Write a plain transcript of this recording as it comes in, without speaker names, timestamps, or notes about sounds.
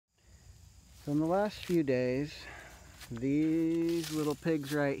So in the last few days, these little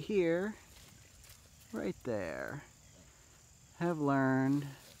pigs right here, right there, have learned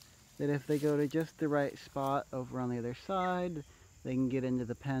that if they go to just the right spot over on the other side, they can get into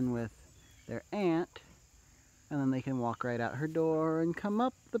the pen with their aunt, and then they can walk right out her door and come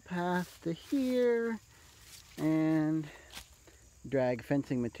up the path to here and drag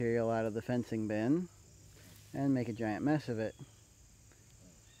fencing material out of the fencing bin and make a giant mess of it.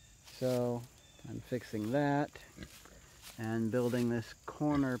 So I'm fixing that and building this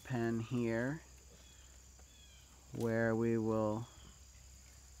corner pen here where we will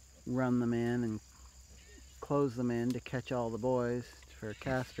run them in and close them in to catch all the boys for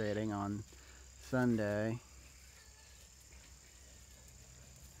castrating on Sunday.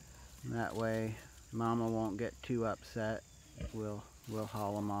 That way Mama won't get too upset. We'll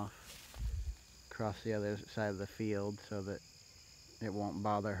haul them off across the other side of the field so that it won't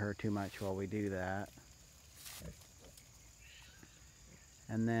bother her too much while we do that.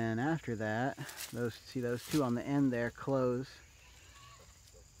 And then after that, those two on the end there close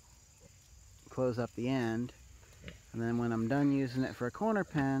up the end. And then when I'm done using it for a corner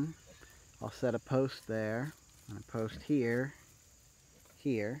pen, I'll set a post there and a post here,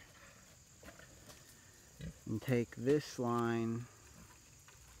 and take this line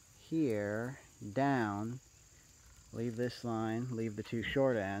here down, leave this line, leave the two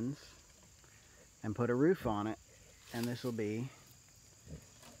short ends, and put a roof on it. And this will be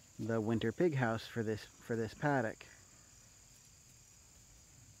the winter pig house for this paddock.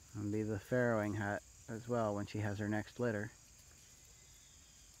 It'll be the farrowing hut as well when she has her next litter.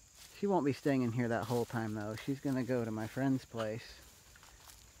 She won't be staying in here that whole time though. She's gonna go to my friend's place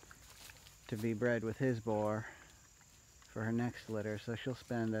to be bred with his boar for her next litter, so she'll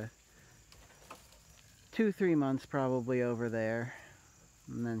spend 2-3 months probably over there,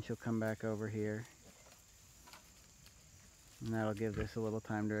 and then she'll come back over here, and that'll give this a little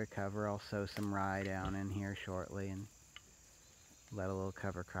time to recover. I'll sow some rye down in here shortly and let a little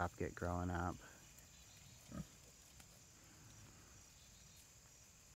cover crop get growing up.